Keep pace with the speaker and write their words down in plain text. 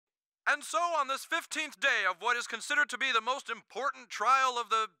And so, on this 15th day of what is considered to be the most important trial of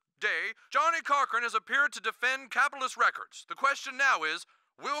the day, Johnnie Cochran has appeared to defend capitalist records. The question now is,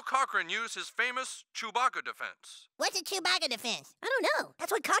 will Cochrane use his famous Chewbacca Defense? What's a Chewbacca Defense? I don't know.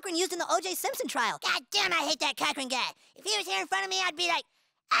 That's what Cochrane used in the O.J. Simpson trial. God damn, I hate that Cochrane guy. If he was here in front of me, I'd be like,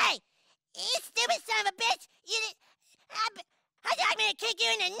 hey, you stupid son of a bitch! How'd you like me to kick you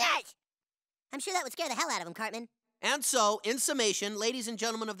in the nuts? I'm sure that would scare the hell out of him, Cartman. And so, in summation, ladies and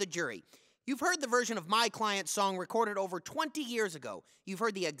gentlemen of the jury, you've heard the version of my client's song recorded over 20 years ago. You've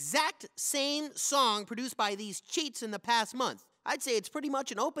heard the exact same song produced by these cheats in the past month. I'd say it's pretty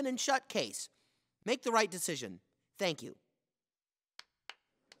much an open and shut case. Make the right decision. Thank you.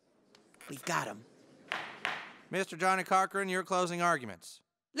 We've got him. Mr. Johnnie Cochran, your closing arguments.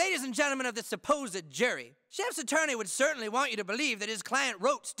 Ladies and gentlemen of the supposed jury, Chef's attorney would certainly want you to believe that his client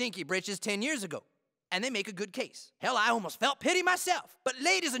wrote Stinky Britches 10 years ago. And they make a good case. Hell, I almost felt pity myself. But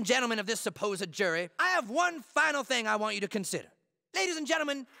ladies and gentlemen of this supposed jury, I have one final thing I want you to consider. Ladies and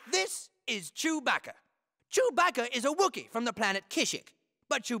gentlemen, this is Chewbacca. Chewbacca is a Wookiee from the planet Kashyyyk.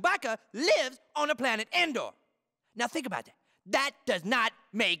 But Chewbacca lives on the planet Endor. Now think about that. That does not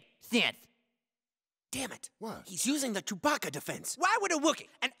make sense. Damn it. What? He's using the Chewbacca Defense. Why would a Wookiee,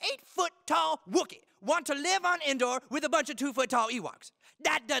 an 8-foot-tall Wookiee, want to live on Endor with a bunch of 2-foot-tall Ewoks?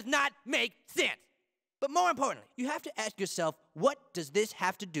 That does not make sense. But more importantly, you have to ask yourself, what does this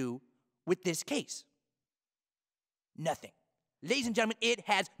have to do with this case? Nothing. Ladies and gentlemen, it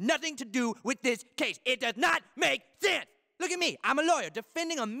has nothing to do with this case. It does not make sense. Look at me. I'm a lawyer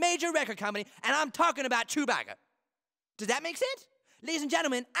defending a major record company, and I'm talking about Chewbacca. Does that make sense? Ladies and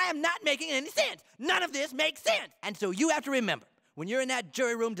gentlemen, I am not making any sense. None of this makes sense. And so you have to remember, when you're in that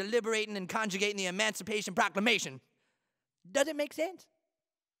jury room deliberating and conjugating the Emancipation Proclamation, does it make sense?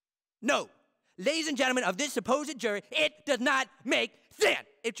 No. Ladies and gentlemen of this supposed jury, it does not make sense.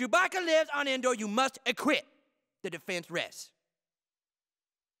 If Chewbacca lives on Endor, you must acquit. The defense rests.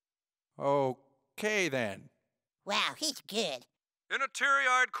 Okay, then. Wow, he's good. In a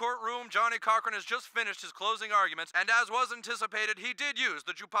teary-eyed courtroom, Johnnie Cochran has just finished his closing arguments, and as was anticipated, he did use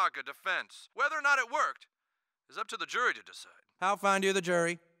the Chewbacca Defense. Whether or not it worked is up to the jury to decide. How find you the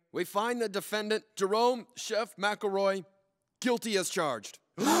jury? We find the defendant, Jerome Chef McElroy, guilty as charged.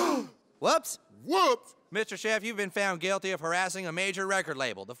 Whoops. Whoops! Mr. Chef, you've been found guilty of harassing a major record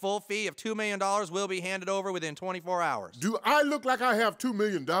label. The full fee of $2 million will be handed over within 24 hours. Do I look like I have $2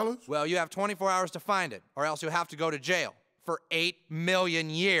 million? Well, you have 24 hours to find it, or else you'll have to go to jail for 8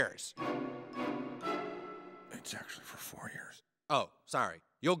 million years. It's actually for 4 years. Oh, sorry.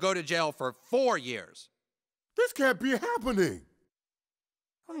 You'll go to jail for 4 years. This can't be happening.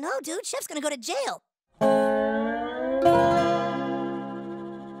 Oh no, dude, Chef's gonna go to jail.